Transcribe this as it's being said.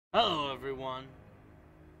Hello everyone,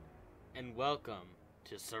 and welcome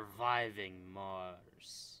to Surviving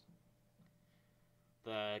Mars,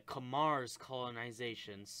 the Mars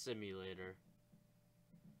colonization simulator.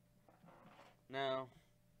 Now,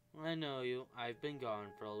 I know I've been gone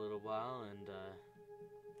for a little while, and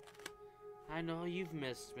I know you've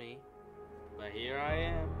missed me, but here I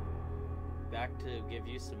am, back to give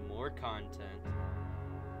you some more content.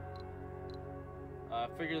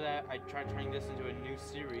 Figure that I'd try turning this into a new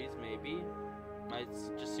series, maybe. Might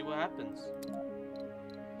just see what happens.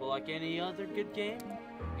 But like any other good game,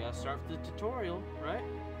 you gotta start with the tutorial, right?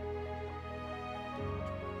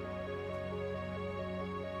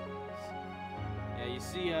 Yeah, you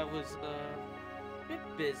see, I was a bit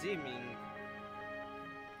busy. I mean,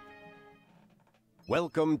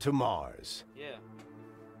 Welcome to Mars. yeah.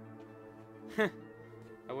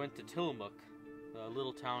 I went to Tillamook, a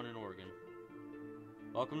little town in Oregon.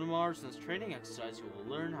 Welcome to Mars. In this training exercise, you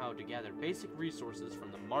will learn how to gather basic resources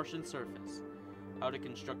from the Martian surface, how to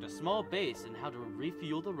construct a small base, and how to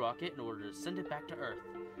refuel the rocket in order to send it back to Earth.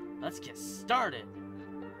 Let's get started!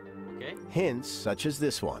 Okay? Hints, such as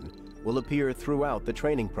this one, will appear throughout the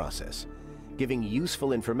training process, giving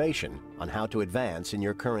useful information on how to advance in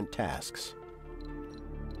your current tasks.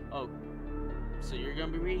 Oh, so you're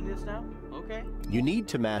gonna be reading this now? Okay. You need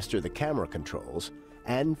to master the camera controls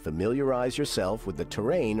and familiarize yourself with the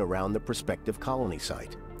terrain around the prospective colony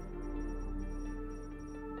site.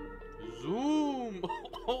 Zoom!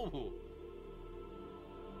 Oh!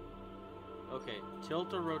 Okay,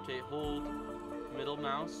 tilt or rotate, hold middle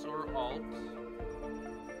mouse or alt.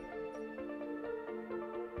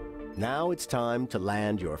 Now it's time to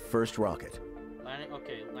land your first rocket.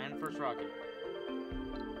 Land first rocket.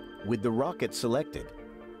 With the rocket selected,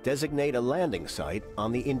 designate a landing site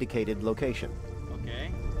on the indicated location.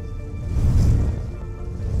 Okay.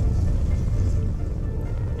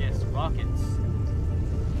 Yes, rockets.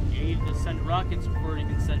 You need to send rockets before you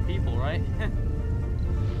can send people, right?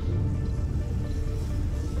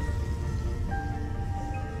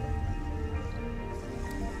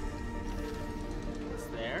 It's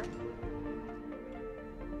there.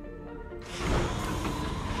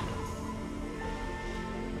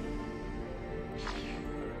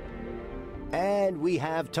 And we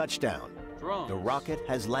have touchdown. Drones. The rocket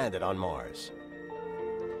has landed on Mars.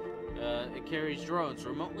 It carries drones,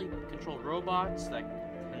 remotely controlled robots that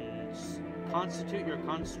can constitute your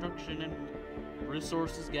construction and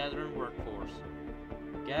resources gathering workforce.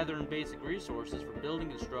 Gathering basic resources for building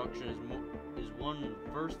construction is one of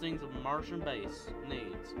the first things a Martian base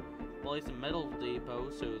needs. Place a metal depot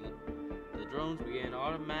so the drones begin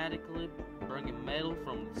automatically bringing metal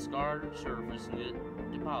from the scarred surface and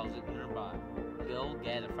deposit nearby. Go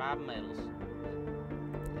gather 5 metals.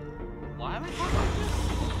 Why am I talking like this?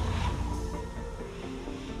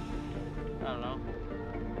 I don't know.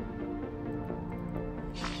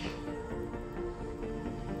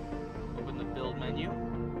 Open the build menu.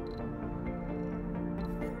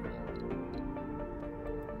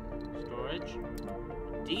 Storage.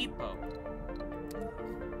 Depot.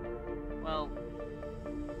 Well,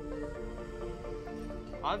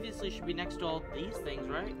 obviously should be next to all these things,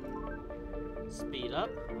 right? Speed up.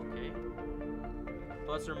 Okay.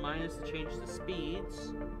 Plus or minus to change the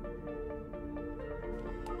speeds.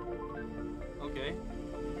 Okay.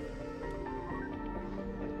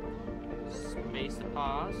 Space to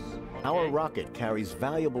pause. Okay. Our rocket carries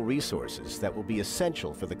valuable resources that will be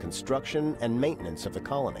essential for the construction and maintenance of the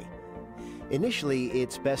colony. Initially,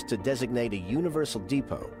 it's best to designate a universal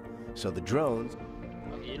depot, so the drones...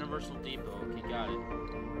 Okay, universal depot. Okay, got it.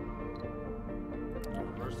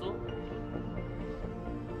 Universal.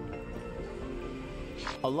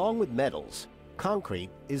 Along with metals,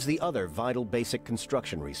 concrete is the other vital basic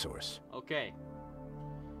construction resource. Okay.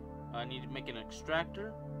 I need to make an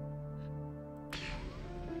extractor.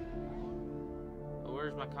 Oh,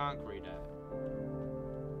 where's my concrete at?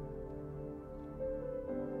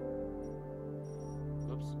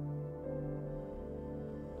 Whoops.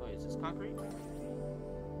 Oh, is this concrete?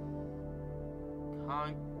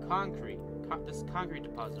 Concrete. This concrete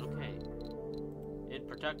deposit. Okay. In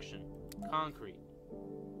production. Concrete.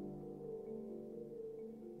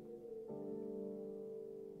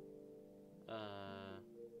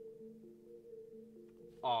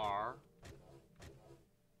 R.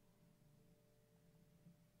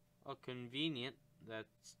 Oh, convenient.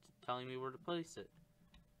 That's telling me where to place it.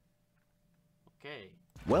 Okay.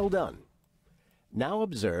 Well done. Now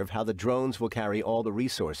observe how the drones will carry all the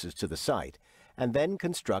resources to the site and then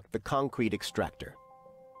construct the concrete extractor.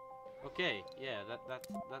 Okay, yeah,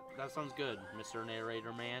 that sounds good, Mr.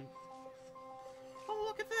 Narrator Man. Oh,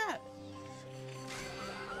 look at that!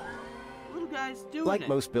 guys doing Like it?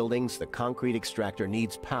 most buildings, the concrete extractor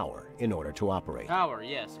needs power in order to operate. Power,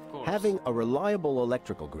 yes, of course. Having a reliable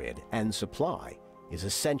electrical grid and supply is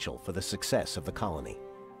essential for the success of the colony.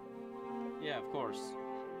 Yeah, of course.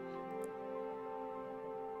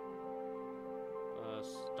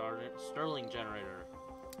 Sterling generator.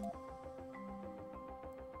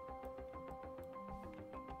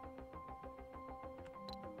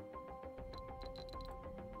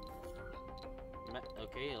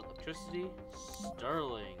 Okay, electricity.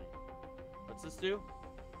 Sterling. What's this do?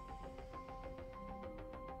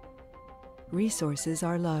 Resources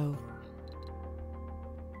are low.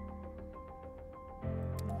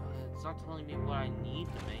 It's not telling me what I need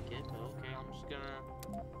to make it, but okay, I'm just gonna...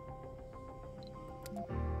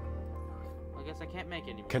 I guess I can't make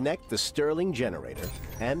any more. Connect the Sterling generator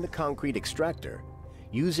and the concrete extractor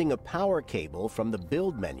using a power cable from the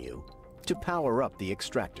build menu to power up the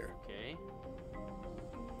extractor. Okay.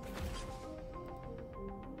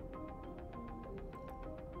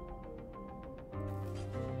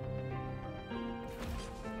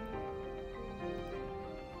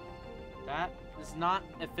 That is not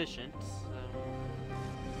efficient.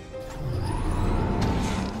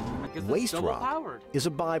 Waste rock is a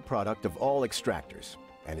byproduct of all extractors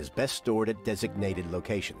and is best stored at designated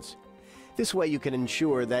locations. This way you can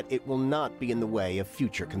ensure that it will not be in the way of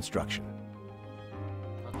future construction.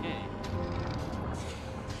 Okay.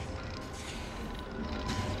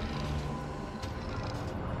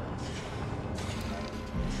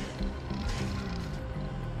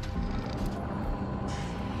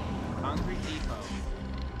 Concrete depot.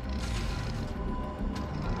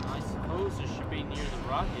 I suppose it should be near the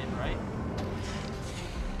rocket, right?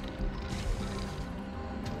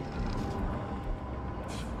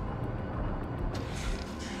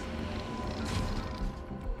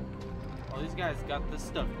 Oh, these guys got this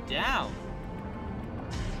stuff down.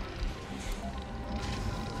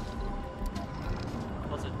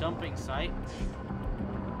 Was a dumping site?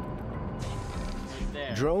 Right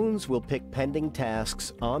there. Drones will pick pending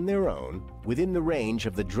tasks on their own within the range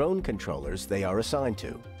of the drone controllers they are assigned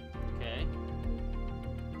to. Okay.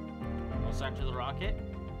 We'll send to the rocket.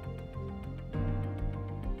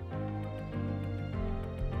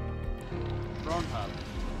 Drone hub.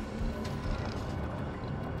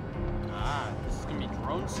 Ah, this is gonna be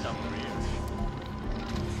drone stuff over here.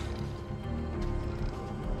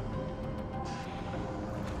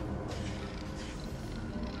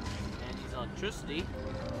 And needs electricity.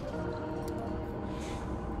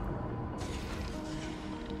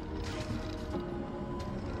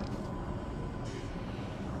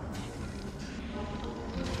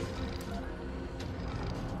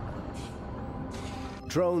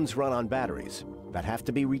 Drones run on batteries that have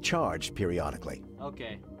to be recharged periodically.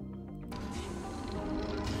 Okay.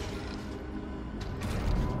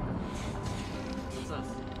 What's this?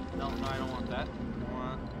 No, I don't want that. I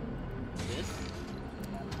want this.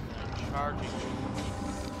 And charging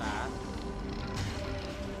that.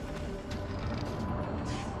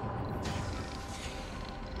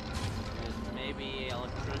 And maybe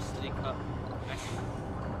electricity cut connection.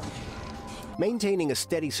 Maintaining a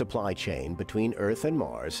steady supply chain between Earth and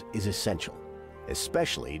Mars is essential,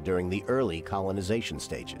 especially during the early colonization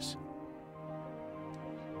stages.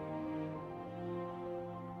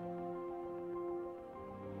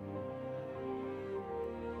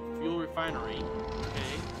 Fuel refinery.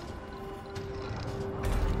 Okay.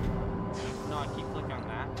 No, I keep clicking on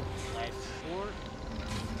that. Life support.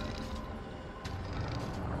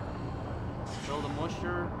 Build a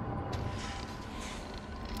moisture.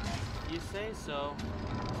 You say so.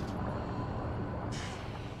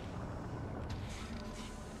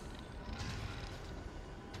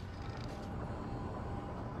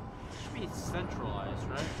 Should be centralized,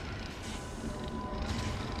 right?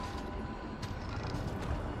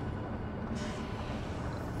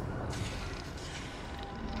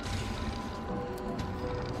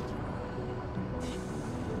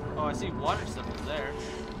 Oh, I see water stuff is there.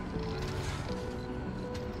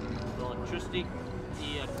 The electricity,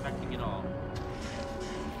 connecting it all.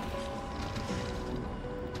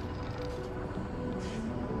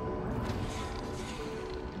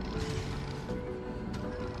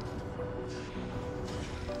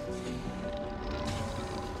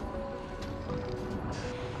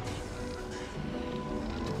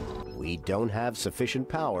 We don't have sufficient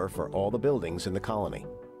power for all the buildings in the colony.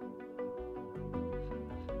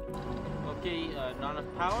 Okay, not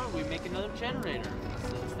enough power, we make another generator.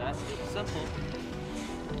 Since that's simple.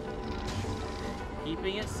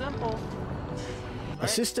 Keeping it simple. A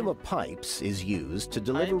system of pipes is used to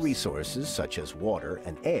deliver Pipes? resources such as water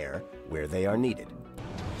and air where they are needed.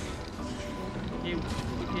 Okay,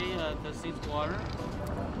 this needs water.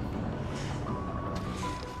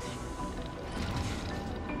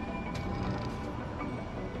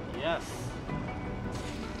 Yes.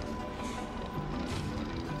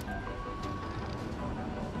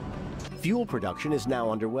 Fuel production is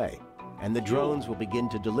now underway, and the drones will begin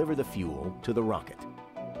to deliver the fuel to the rocket.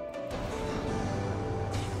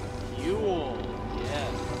 Fuel.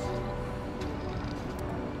 Yes.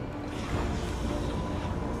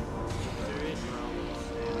 Serious drones.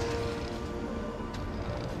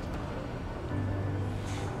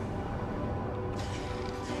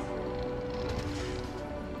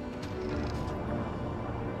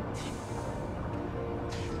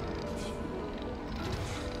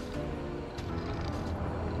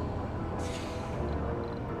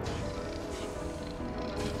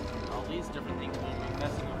 All these different things we'll be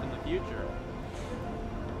messing with in the future.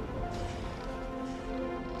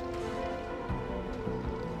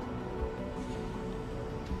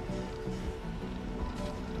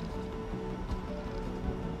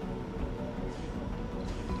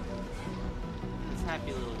 This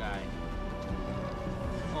happy little guy.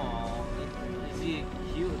 Aww, is he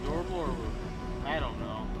cute, adorable, or I don't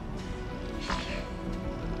know.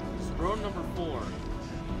 It's drone number 4.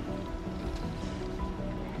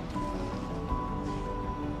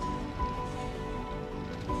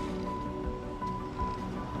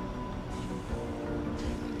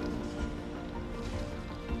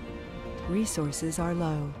 Resources are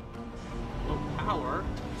low. Low power.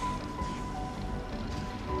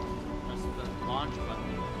 That's the launch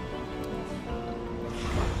button.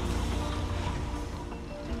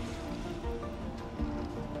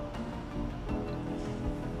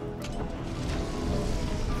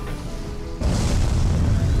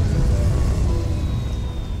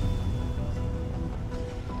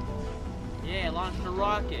 Yeah, launched a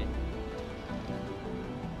rocket.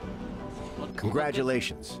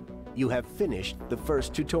 Congratulations. You have finished the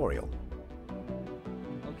first tutorial.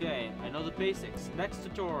 Okay, I know the basics. Next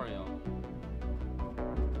tutorial.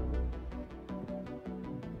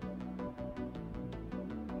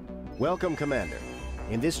 Welcome, Commander.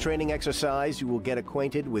 In this training exercise, you will get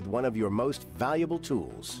acquainted with one of your most valuable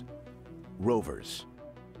tools, rovers.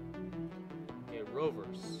 Okay,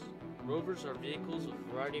 rovers. Rovers are vehicles with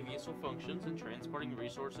a variety of useful functions in transporting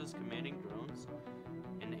resources, commanding drones,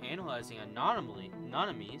 and analyzing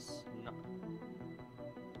anomalies.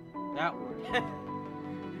 That word.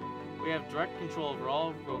 We have direct control over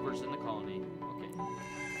all rovers in the colony. Okay.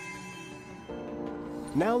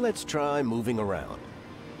 Now let's try moving around.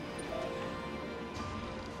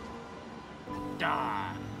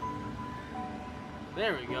 Die.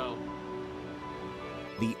 There we go.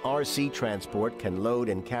 The RC transport can load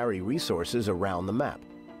and carry resources around the map.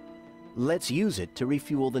 Let's use it to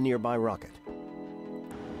refuel the nearby rocket.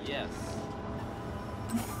 Yes.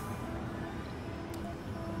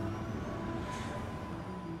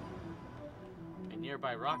 A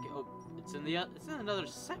nearby rocket. Oh, it's in another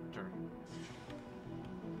sector.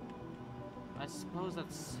 I suppose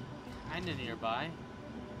that's kind of nearby.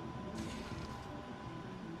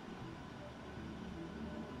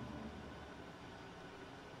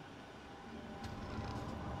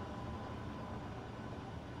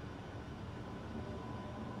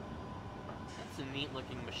 That's a neat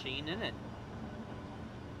looking machine, isn't it?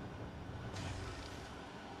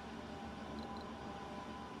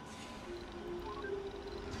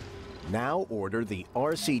 Now order the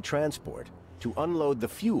RC transport to unload the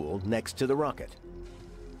fuel next to the rocket.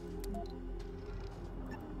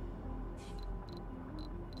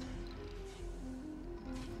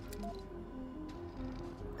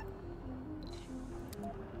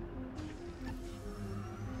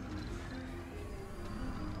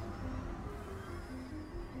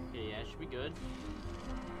 Okay, yeah, should be good.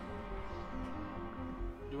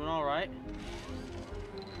 Doing all right.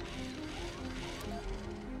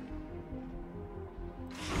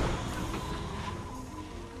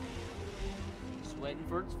 Just waiting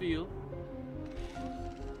for its fuel.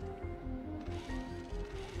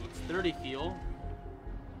 It's 30 fuel.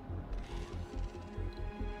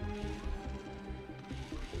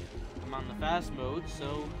 I'm on the fast mode,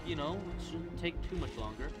 so, you know, it shouldn't take too much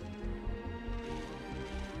longer.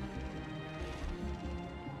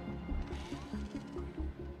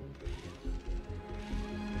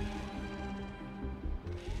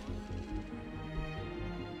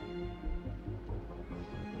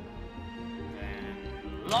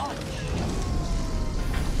 And launch!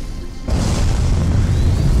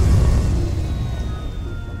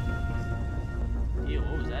 Ew,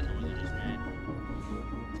 what was that noise I just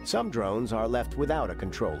made? Some drones are left without a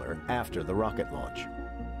controller after the rocket launch.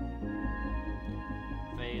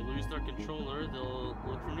 If they lose their controller, they'll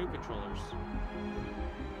look for new controllers.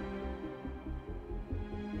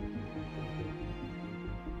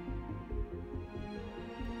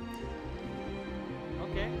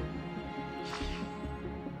 Okay.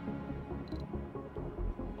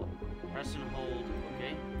 Press and hold,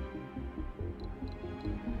 okay.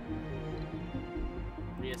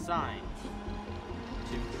 Reassign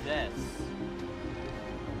to this.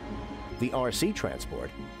 The RC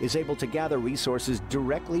transport is able to gather resources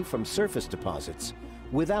directly from surface deposits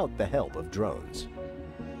without the help of drones.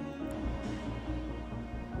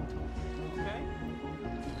 Okay.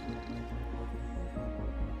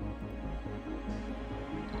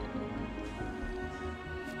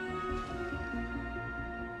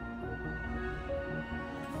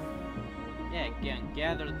 Yeah, again,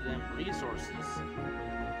 gather them resources.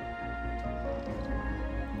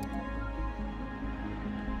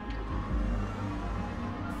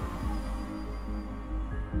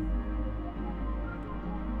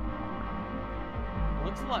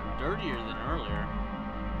 Looks a lot dirtier than earlier.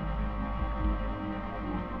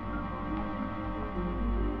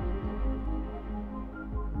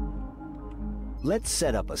 Let's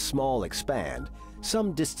set up a small expand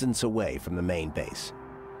some distance away from the main base.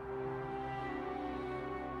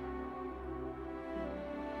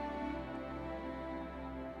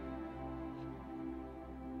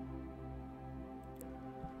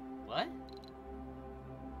 What?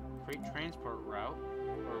 Freight transport route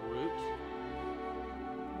or route?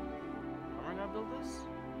 How am I gonna build this?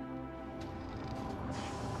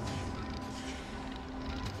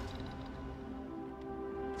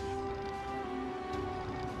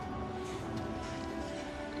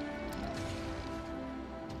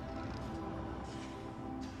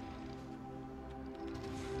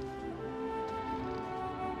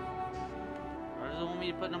 Where does it want me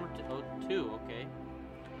to put number two? Oh, 2, okay.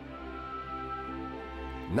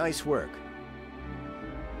 Nice work.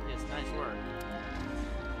 Yes, nice work.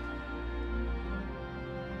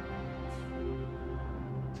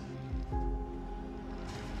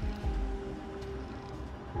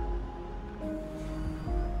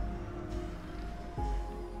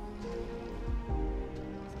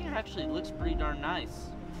 This game actually looks pretty darn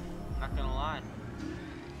nice. Not gonna lie.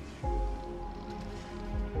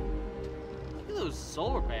 Look at those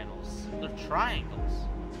solar panels. They're triangles.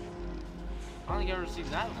 I don't think I've ever seen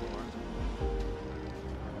that before.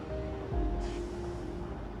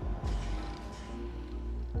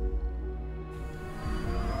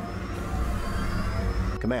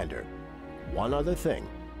 Commander, one other thing.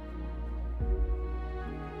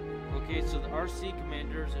 Okay, so the RC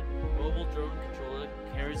commander is a mobile drone controller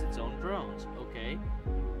that carries its own drones. Okay.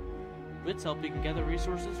 With its help, you can gather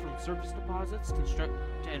resources from surface deposits, construct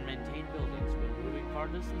and maintain buildings when moving far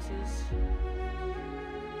distances.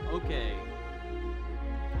 Okay.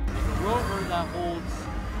 It's a rover that holds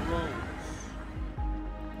drones.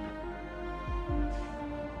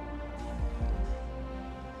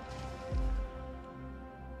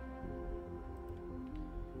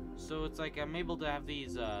 So it's like I'm able to have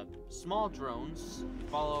these small drones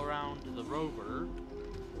follow around the rover.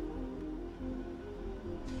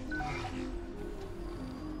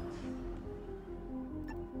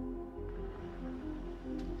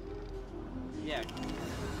 Yeah,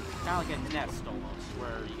 kind of like a nest almost,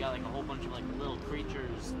 where you got like a whole bunch of like little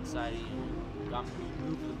creatures inside you. You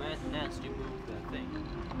move the nest, you move the thing.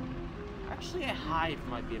 Actually, a hive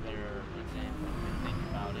might be a better example if you think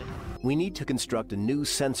about it. We need to construct a new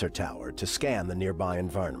sensor tower to scan the nearby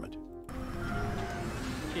environment.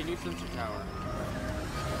 Okay, new sensor tower.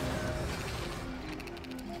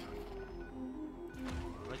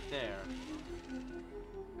 Right there.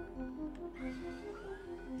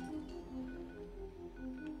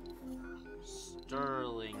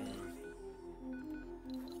 Sterling.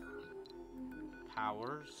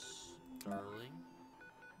 Powers. Sterling.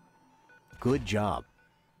 Good job.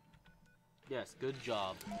 Yes, good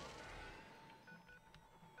job.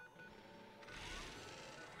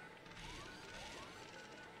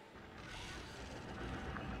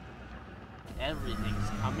 Everything's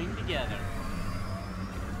coming together.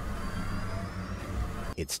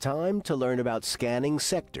 It's time to learn about scanning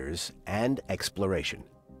sectors and exploration.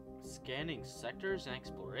 Scanning sectors and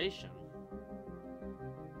exploration.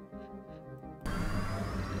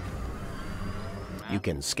 You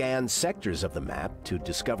can scan sectors of the map to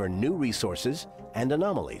discover new resources and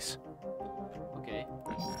anomalies. Okay.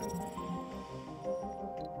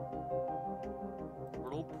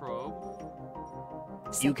 Portal probe.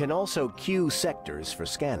 You can also queue sectors for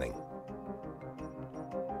scanning.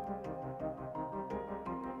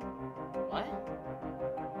 What?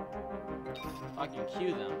 I can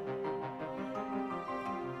queue them.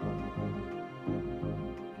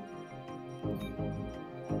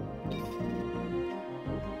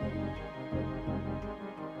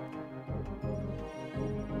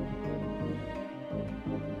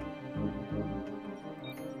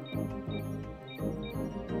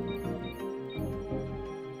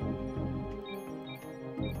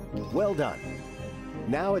 Well done.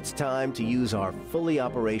 Now it's time to use our fully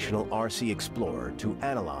operational RC Explorer to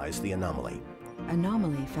analyze the anomaly.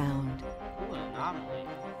 Anomaly found. Ooh, an anomaly.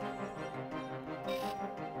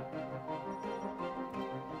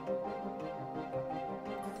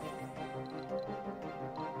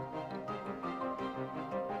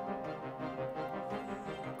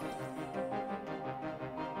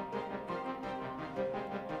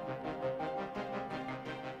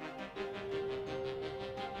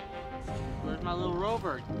 Where's my little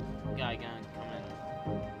rover guy gonna come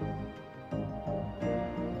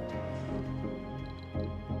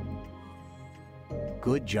in?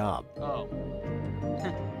 Good job. Oh.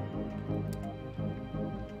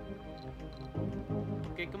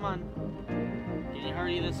 Okay, come on. Can you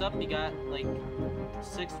hurry this up? You got like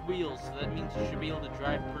 6 wheels, so that means you should be able to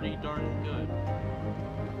drive pretty darn good.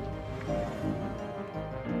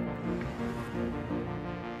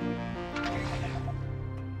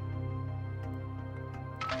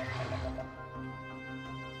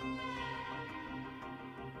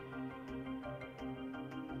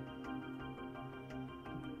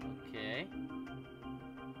 Okay.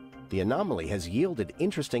 The anomaly has yielded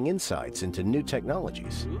interesting insights into new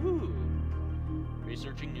technologies. Ooh.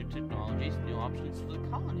 Researching new technologies, new options for the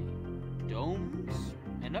colony. Domes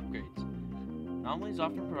and upgrades. Anomalies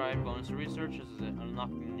often provide bonus to researchers as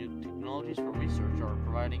unlocking new technologies for research or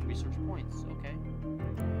providing research points. Okay.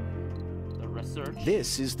 The research.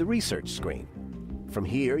 This is the research screen. From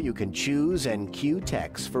here, you can choose and queue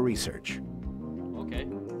text for research. Okay.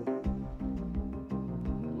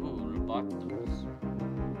 Ooh, robotics.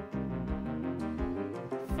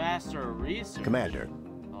 Faster research. Commander,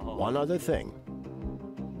 Oh. one other thing.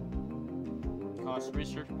 Cost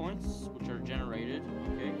research points, which are generated.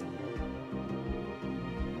 Okay.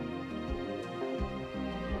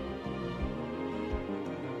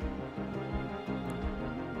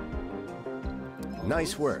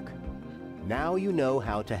 Nice work. Now you know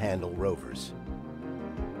how to handle rovers.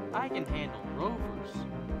 I can handle rovers.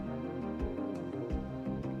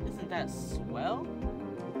 Isn't that swell?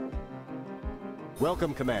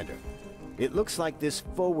 Welcome, Commander. It looks like this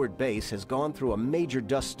forward base has gone through a major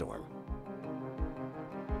dust storm.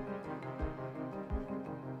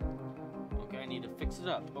 Okay, I need to fix it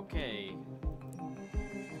up. Okay.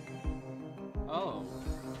 Oh.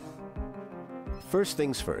 First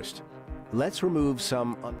things first. Let's remove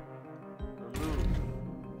some Remove.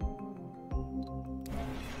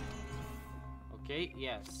 Okay,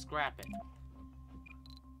 yeah, scrap it.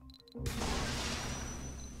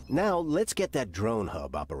 Now let's get that drone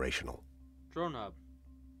hub operational. Drone hub.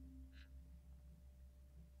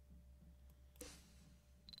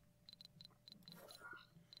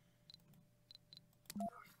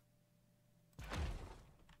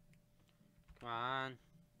 Come on.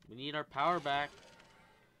 We need our power back.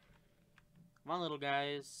 Come on, little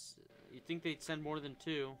guys. You'd think they'd send more than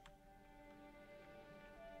 2.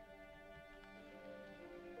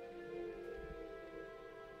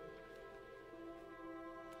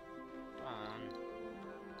 Come on.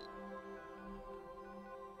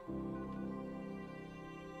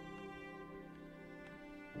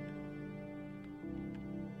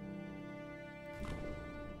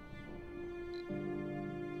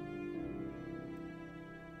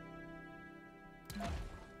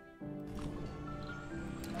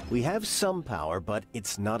 We have some power, but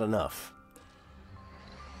it's not enough.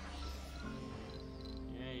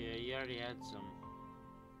 Yeah, you already had some.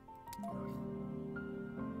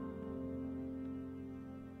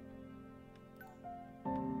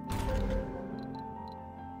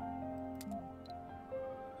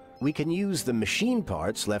 We can use the machine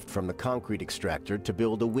parts left from the concrete extractor to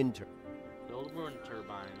build a wind turbine. Build a wind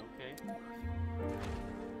turbine, okay.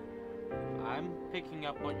 I'm picking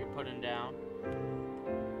up what you're putting down.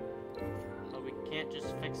 But we can't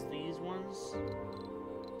just fix these ones.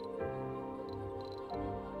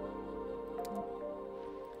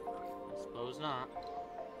 I suppose not.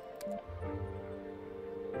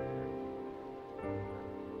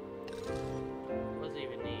 What does it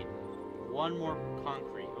even need? 1 more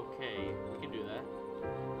concrete. Okay, we can do that.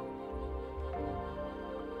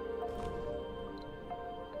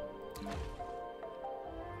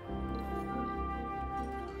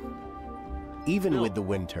 Even No. with the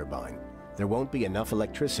wind turbine, there won't be enough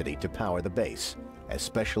electricity to power the base,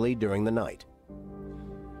 especially during the night.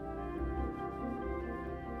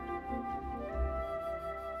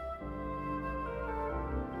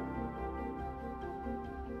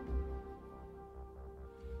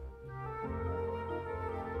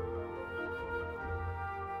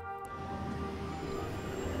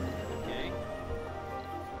 Okay.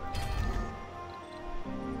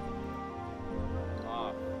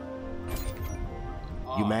 Off.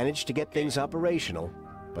 You managed to get things operational,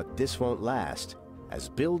 but this won't last, as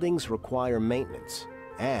buildings require maintenance,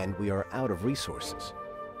 and we are out of resources.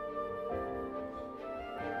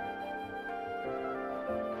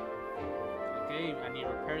 Okay, I need to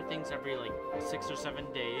repair things every like 6 or 7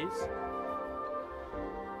 days.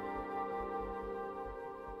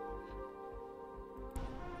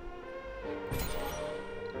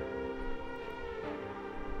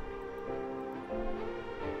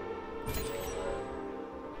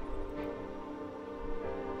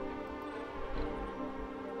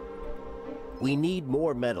 We need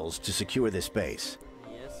more metals to secure this base.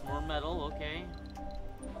 Yes, more metal, okay.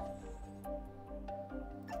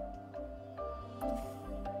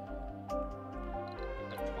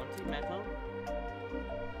 Have 20 metal.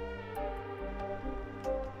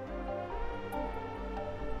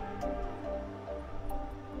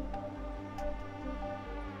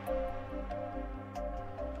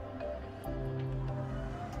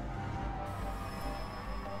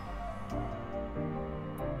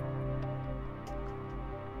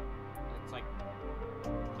 It's like,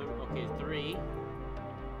 okay, 3.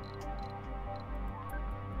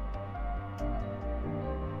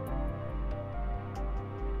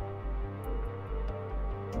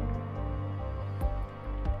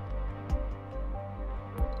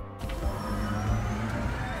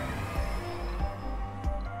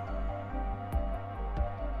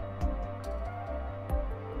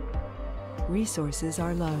 Resources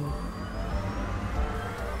are low.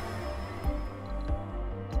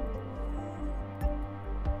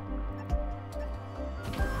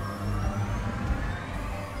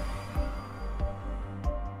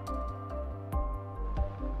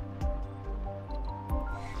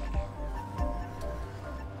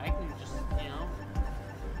 I can just,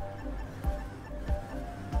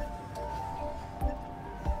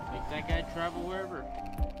 make that guy travel wherever.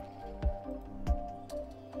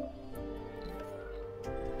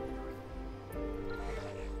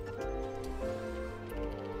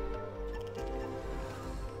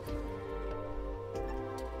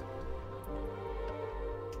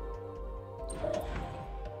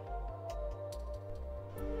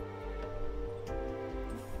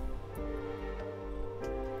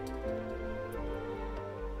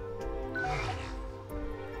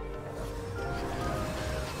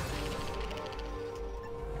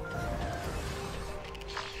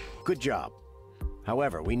 Good job.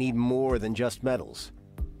 However, we need more than just metals.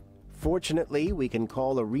 Fortunately, we can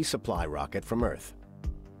call a resupply rocket from Earth.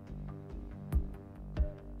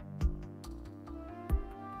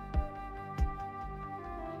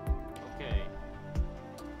 Okay.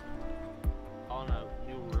 On a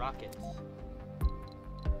new rocket.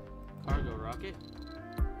 Cargo rocket.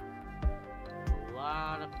 A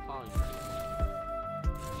lot of polygons.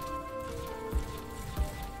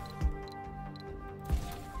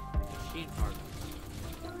 Machine parts.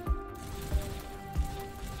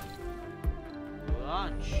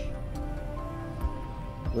 Launch.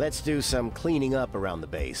 Let's do some cleaning up around the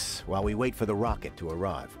base while we wait for the rocket to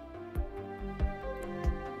arrive.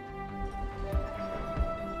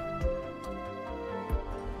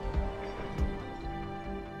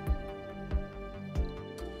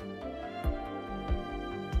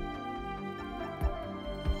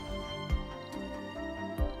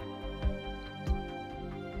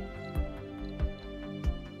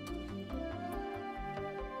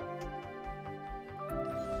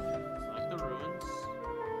 Select the ruins.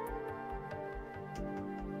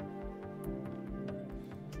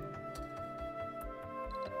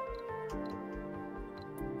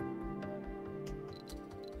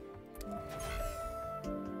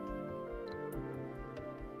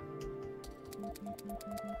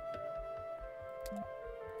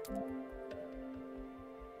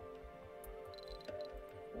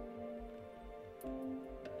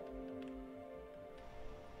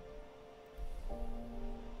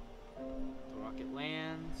 The rocket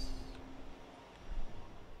lands.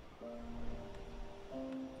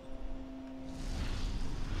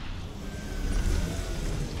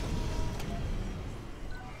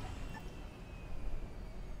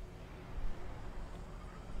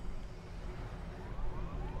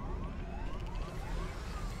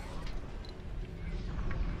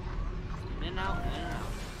 In and out, in and out.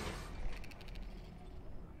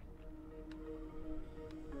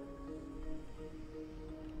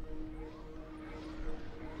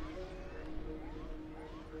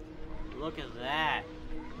 Look at that.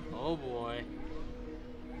 Oh boy.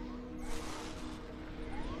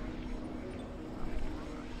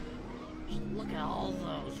 Just look at all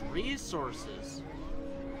those resources.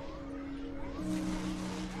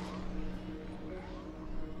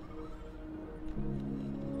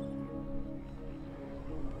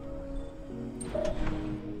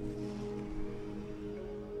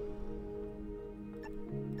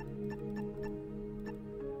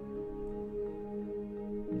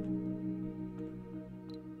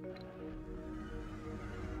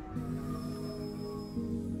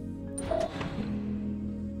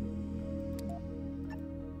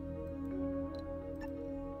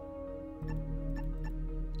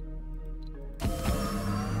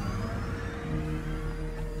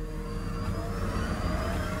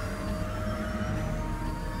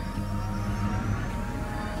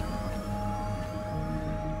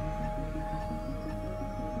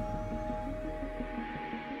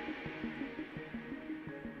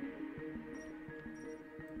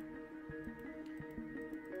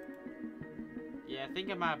 think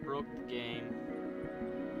I might have broke the game.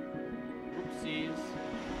 Oopsies.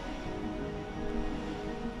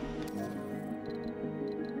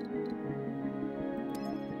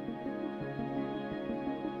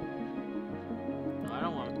 No, I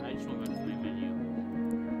don't want. I just want to go to the main menu.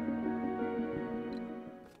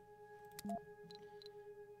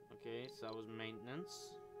 Okay, so that was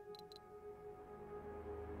maintenance.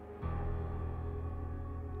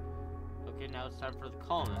 Okay, now it's time for the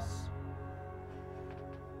colonists.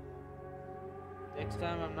 Next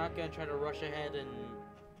time, I'm not gonna try to rush ahead and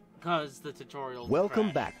cause the tutorial.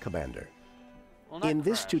 Welcome crash. back, Commander. Well, not In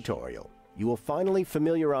this crash. tutorial, you will finally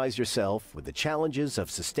familiarize yourself with the challenges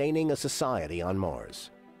of sustaining a society on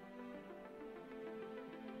Mars.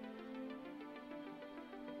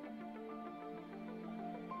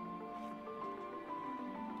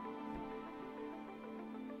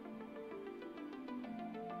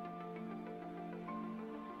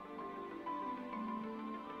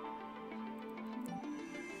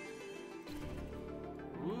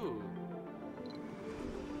 Ooh.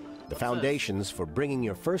 The foundations for bringing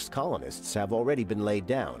your first colonists have already been laid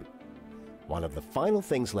down. One of the final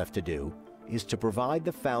things left to do is to provide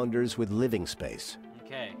the founders with living space.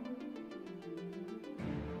 Okay.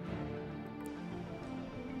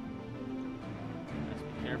 Must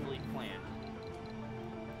be carefully planned.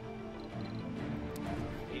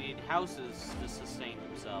 They need houses to sustain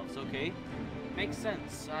themselves. Okay, makes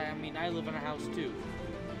sense. I mean, I live in a house too.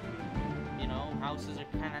 You know, houses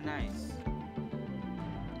are kind of nice.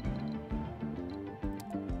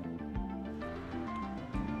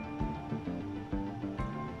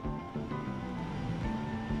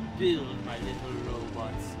 Build, my little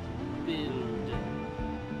robots. Build.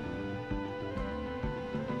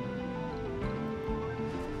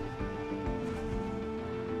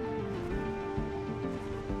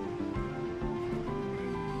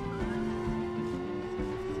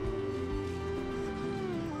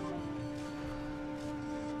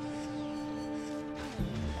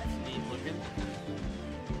 That's neat looking.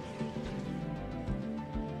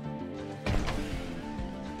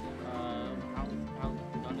 How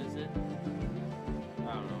done is it?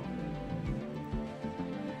 I don't know.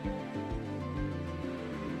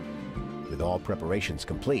 With all preparations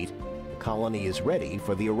complete, the colony is ready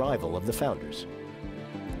for the arrival of the founders.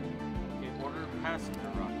 Okay, order passenger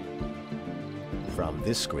rocket. From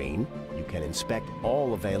this screen, you can inspect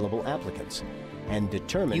all available applicants and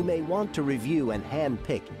determine. You may want to review and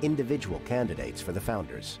hand-pick individual candidates for the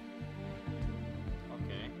founders.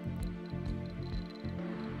 Okay.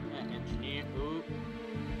 Yeah, engineer. Ooh.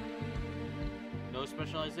 No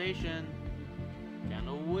specialization.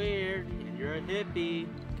 Kinda weird. And you're a hippie.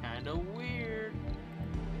 Kinda weird.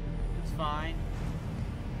 It's fine.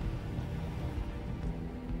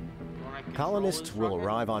 When I control Colonists this will rocket?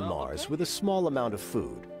 arrive on Well, Mars okay. with a small amount of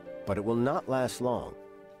food, but it will not last long.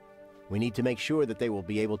 We need to make sure that they will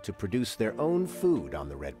be able to produce their own food on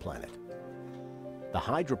the red planet. The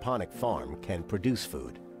hydroponic farm can produce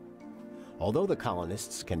food. Although the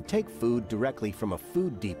colonists can take food directly from a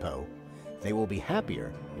food depot, they will be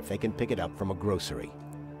happier if they can pick it up from a grocery.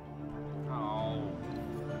 Oh.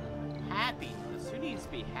 Happiness. Who needs to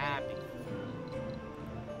be happy?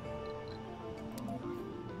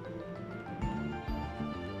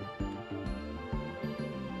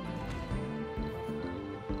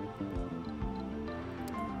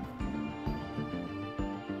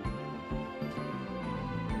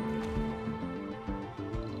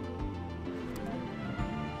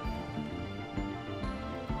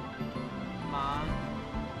 Come on.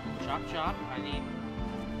 Chop chop.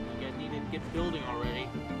 You guys need to get building already.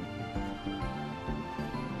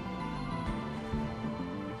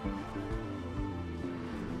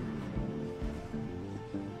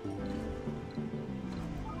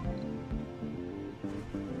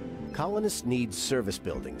 Colonists need service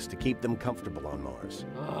buildings to keep them comfortable on Mars.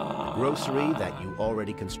 The grocery that you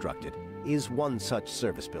already constructed is one such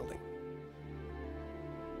service building.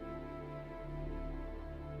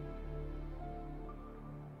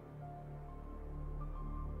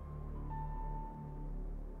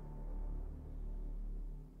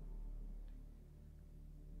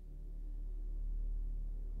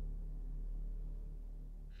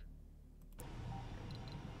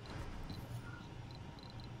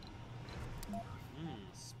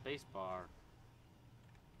 Space bar.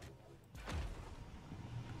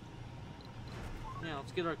 Yeah,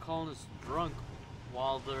 let's get our colonists drunk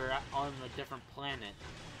while they're on a different planet.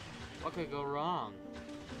 What could go wrong?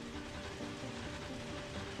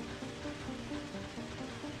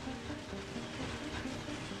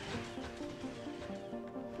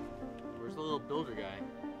 Where's the little builder guy?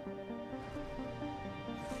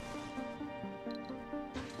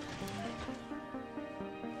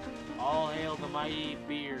 my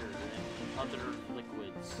beer and other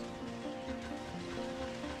liquids.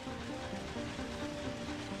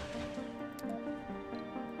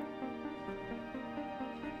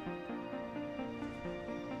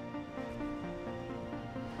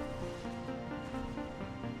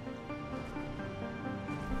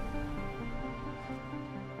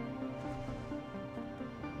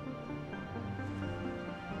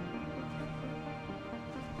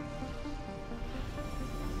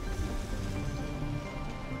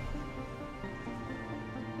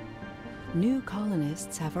 New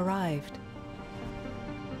colonists have arrived.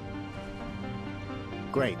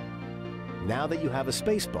 Great. Now that you have a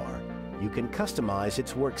spacebar, you can customize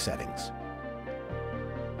its work settings.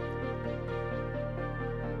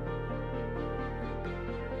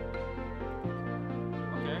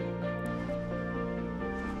 Okay.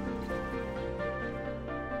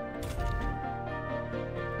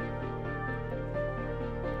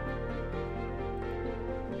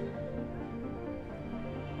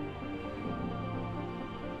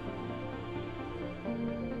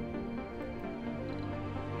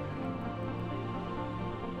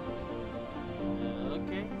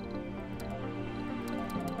 Okay.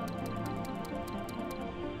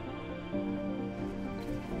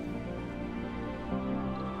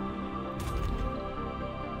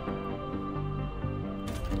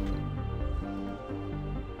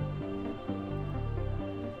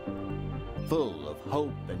 Full of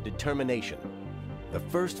hope and determination, the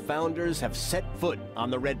first founders have set foot on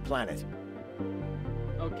the Red Planet.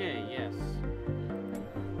 Okay, yes.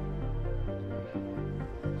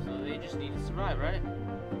 So they just need to survive, right?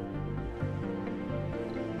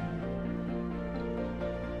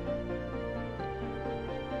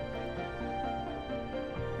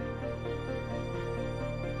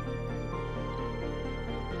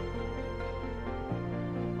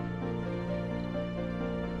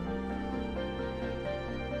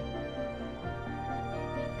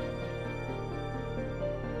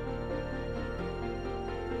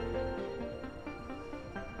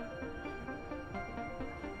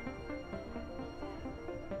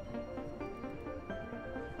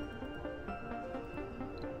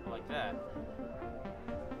 Like that.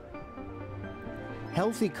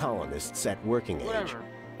 Healthy colonists at working age Whatever.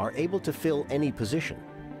 are able to fill any position,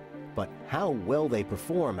 but how well they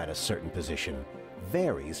perform at a certain position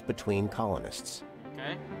varies between colonists.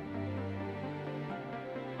 Okay.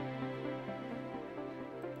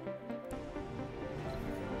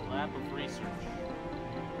 Lab of research.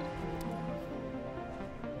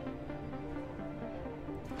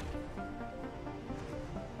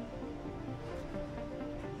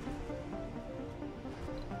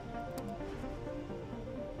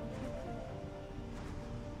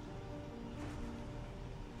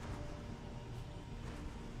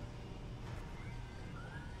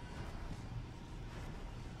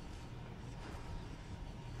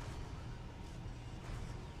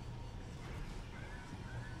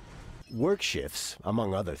 Work shifts,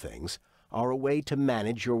 among other things, are a way to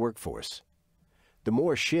manage your workforce. The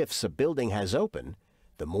more shifts a building has open,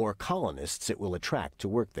 the more colonists it will attract to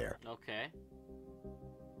work there. Okay.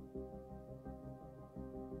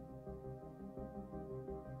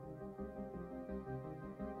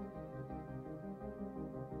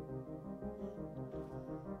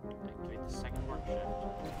 Activate the second work shift.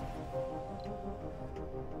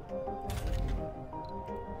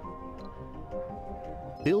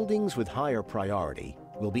 Buildings with higher priority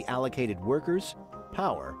will be allocated workers,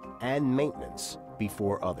 power, and maintenance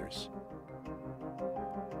before others.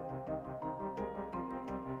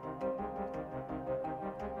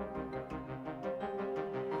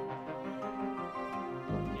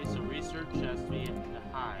 Okay, so research has to be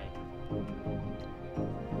a high.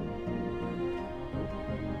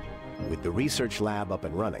 With the research lab up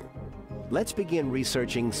and running, let's begin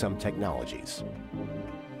researching some technologies.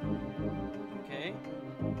 Okay.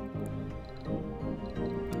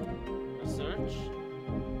 Research.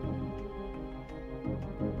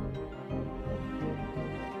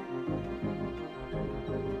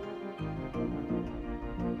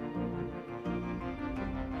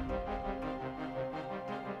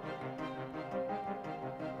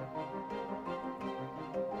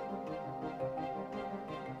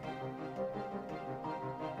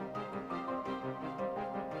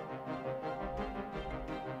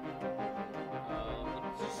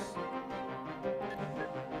 Let's just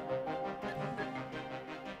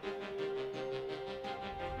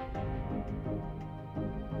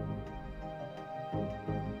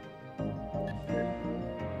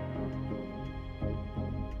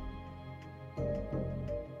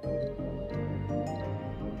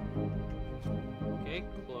okay,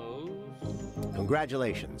 close.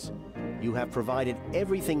 Congratulations. you have provided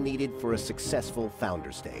everything needed for a successful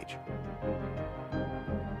founder stage.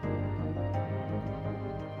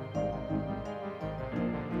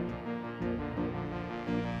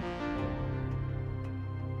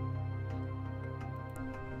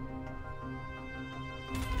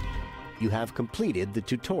 You have completed the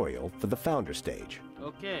tutorial for the founder stage.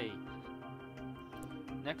 Okay.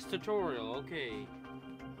 Next tutorial, okay.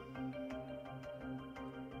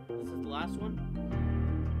 This is the last one?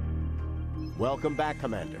 Welcome back,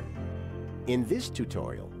 Commander. In this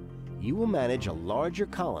tutorial, you will manage a larger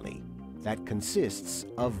colony that consists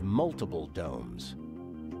of multiple domes.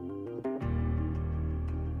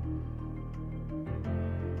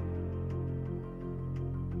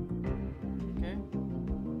 Okay.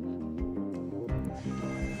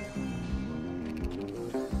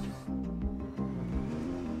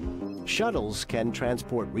 Shuttles can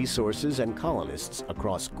transport resources and colonists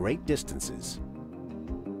across great distances.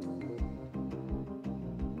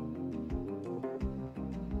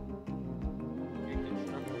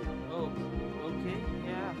 Oh, okay,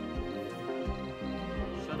 yeah.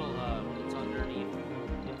 Shuttle hub, it's underneath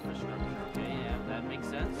infrastructure. Okay, yeah, that makes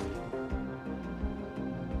sense.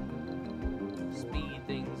 Speed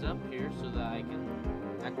things up here so that I can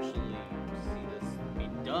actually see this be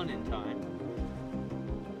done in time.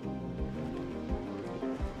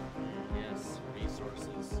 Yes,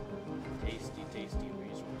 resources. Tasty, tasty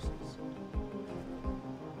resources.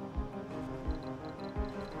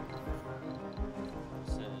 It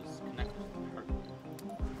says connect with the heart.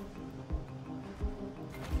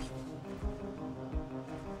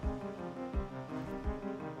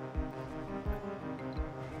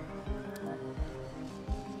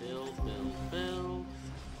 Build.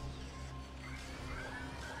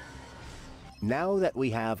 Now that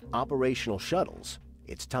we have operational shuttles,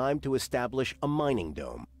 it's time to establish a mining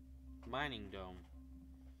dome. Mining dome.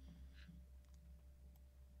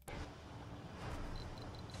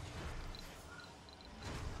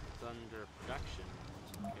 It's under production.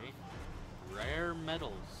 Okay. Rare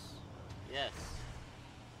metals. Yes.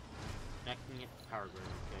 Connecting it to power grid.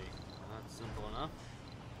 Okay. Well, that's simple enough.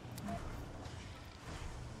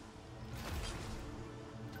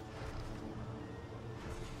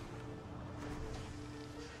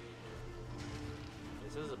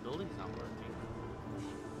 It says the building's not working.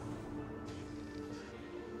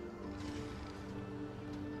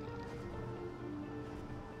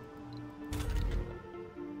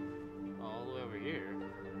 All the way over here.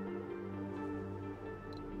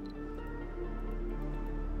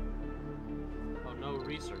 Oh, no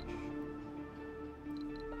research.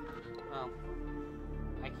 Well,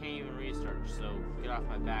 I can't even research, so get off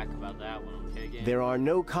my back about that one, okay, game? There are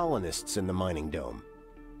no colonists in the mining dome.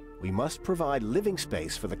 We must provide living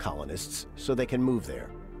space for the colonists so they can move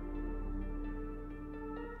there.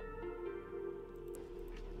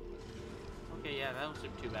 Okay, yeah, that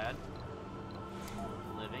wasn't too bad.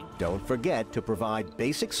 Living. Don't forget to provide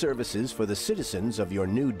basic services for the citizens of your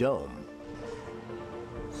new dome.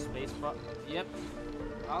 Space bot. Yep.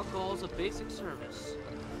 Alcohol is a basic service.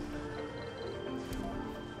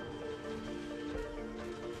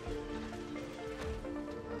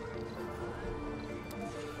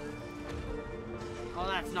 Oh,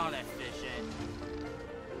 that's not efficient.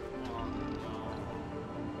 Oh, no.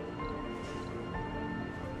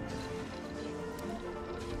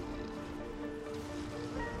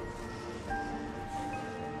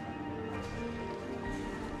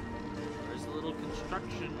 There's a little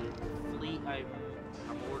construction fleet I'm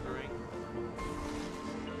ordering.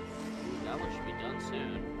 That one should be done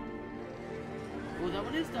soon. Oh, that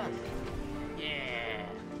one is done. Yeah.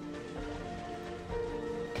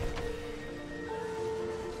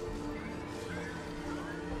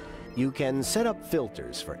 You can set up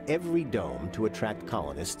filters for every dome to attract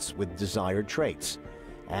colonists with desired traits,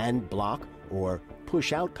 and block or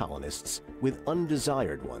push out colonists with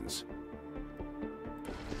undesired ones.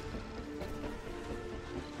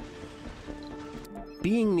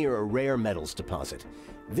 Being near a rare metals deposit,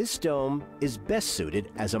 this dome is best suited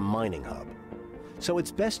as a mining hub. So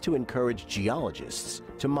it's best to encourage geologists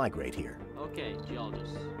to migrate here. Okay,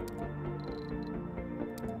 geologists.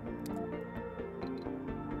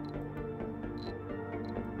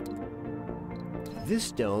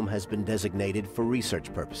 This dome has been designated for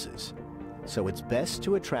research purposes, so it's best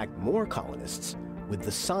to attract more colonists with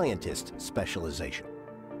the scientist specialization.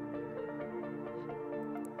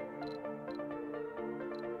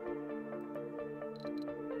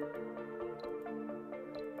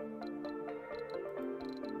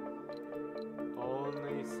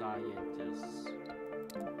 Only scientists.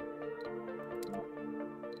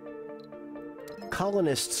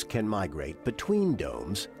 colonists can migrate between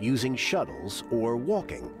domes using shuttles or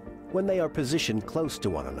walking when they are positioned close to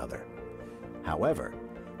one another. However,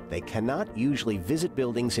 they cannot usually visit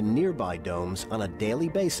buildings in nearby domes on a daily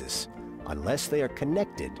basis unless they are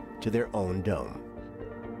connected to their own dome.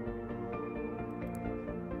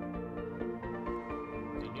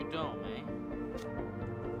 The new dome, eh?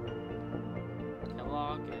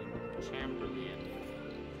 Kellogg and Chamberlain.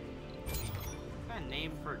 What kind of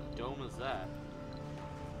name for a dome is that?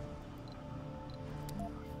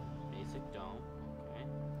 Basic dome, okay.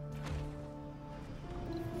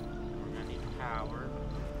 We're gonna need power.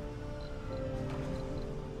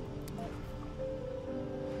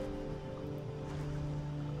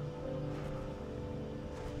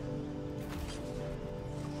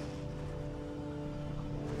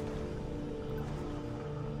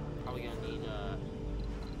 Probably gonna need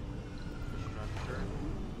structure.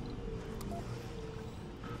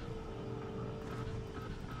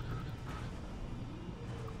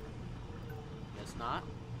 Guess not.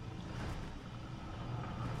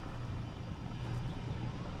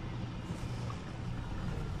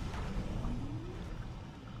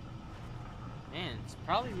 Man, it's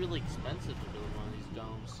probably really expensive to build one of these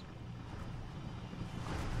domes.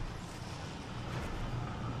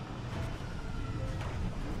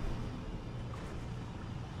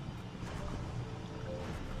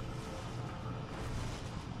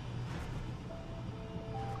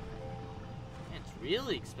 It's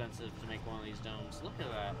really expensive to make one of these domes. Look at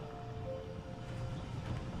that.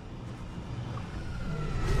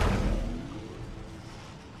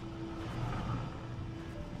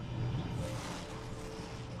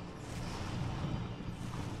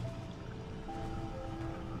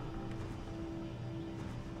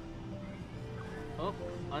 Oh,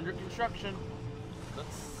 under construction.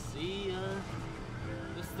 Let's see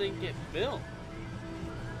this thing get built.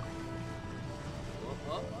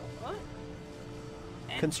 What?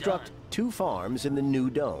 And Construct done. 2 farms in the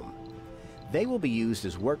new dome. They will be used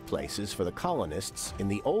as workplaces for the colonists in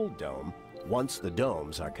the old dome once the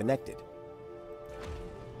domes are connected.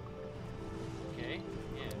 Okay,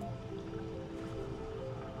 yeah.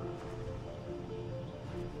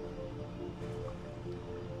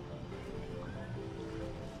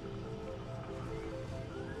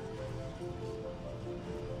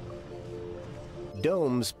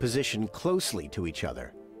 Domes positioned closely to each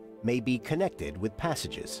other may be connected with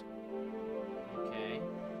passages. Okay,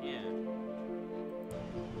 yeah.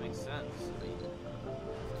 Makes sense. I mean,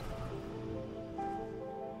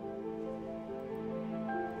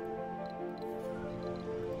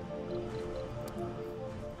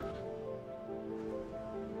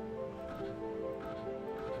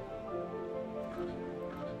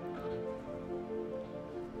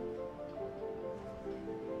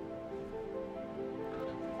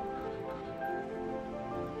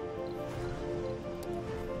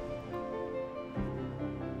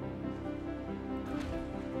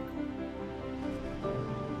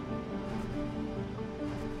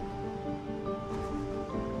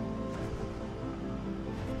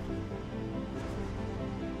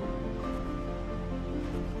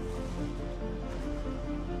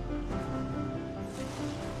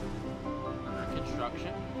 under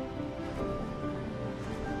construction.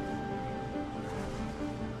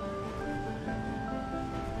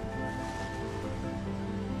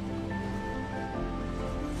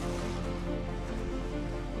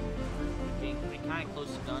 We're kind of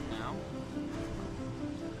close to done now.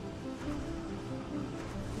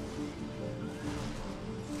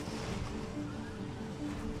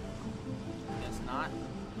 Guess not,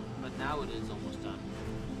 but now it is almost done.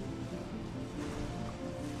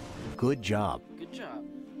 Good job. Good job.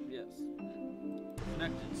 Yes.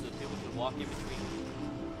 Connected so people can walk in between.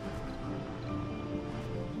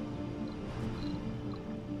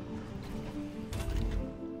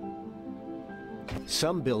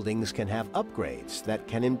 Some buildings can have upgrades that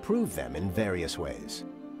can improve them in various ways.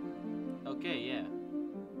 Okay, yeah.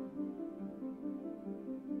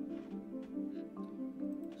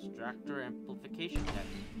 Extractor amplification tech.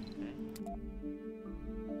 Okay.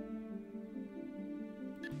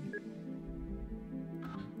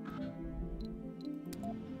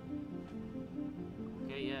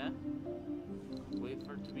 Okay, yeah. Wait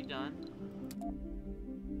for it to be done.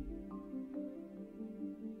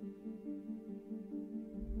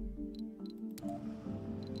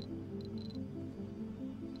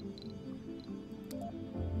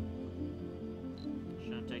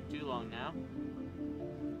 Shouldn't take too long now.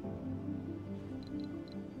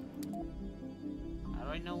 How do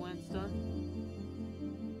I know when it's done?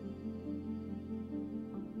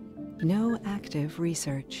 No active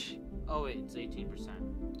research. Oh wait, it's 18%.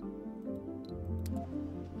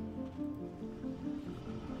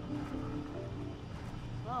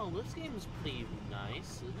 this game is pretty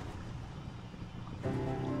nice, isn't it?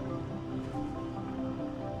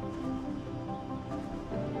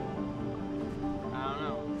 I don't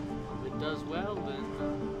know. If it does well, then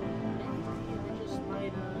maybe we just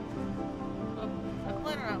might, I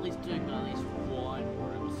plan on at least doing at least one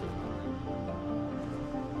more episode.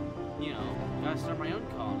 You know, gotta start my own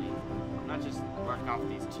colony, not just work off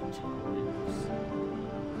these tutorials.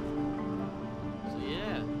 So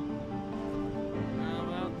yeah. How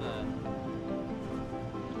about that?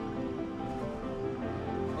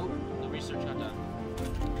 Oh, the research got done.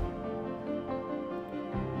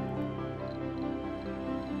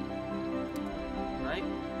 Right?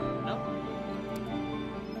 Nope.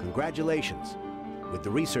 Congratulations. With the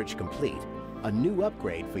research complete, a new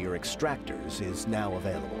upgrade for your extractors is now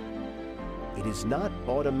available. It is not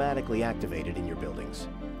automatically activated in your buildings.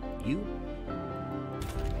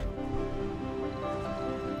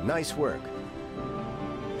 Nice work.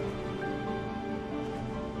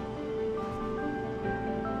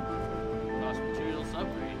 Cost materials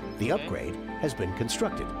upgrade. The Okay. upgrade has been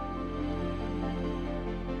constructed.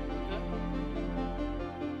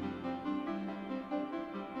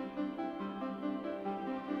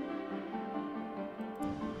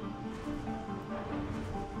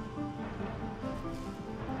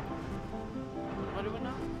 What do we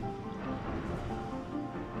know?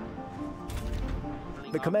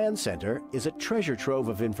 The command center is a treasure trove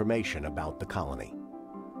of information about the colony.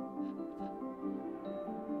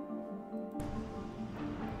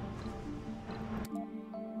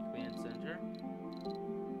 Command center.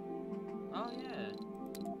 Oh yeah.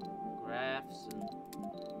 Graphs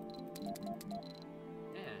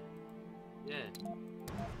and yeah.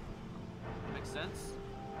 Makes sense.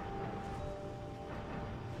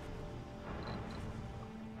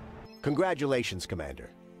 Congratulations,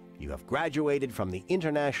 Commander. You have graduated from the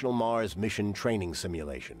International Mars Mission Training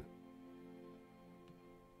Simulation.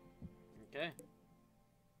 Okay.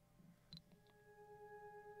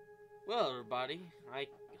 Well, everybody, I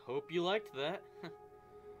hope you liked that.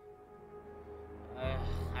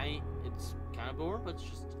 It's kind of boring, but it's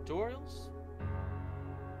just tutorials.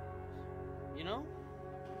 You know?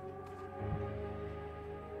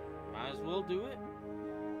 Might as well do it.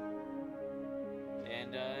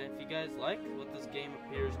 And if you guys like what this game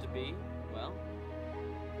appears to be, well,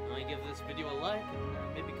 only give this video a like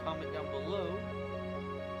and maybe comment down below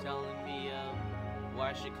telling me what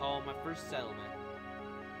I should call my first settlement.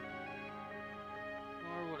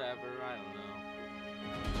 Or whatever, I don't know.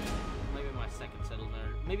 Maybe my second settlement,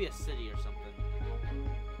 or maybe a city or something.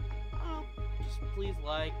 I don't know, just please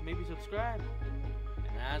like, maybe subscribe.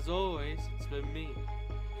 And as always, it's been me,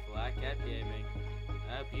 Black Cat Gaming.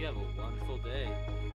 I hope you have a wonderful day.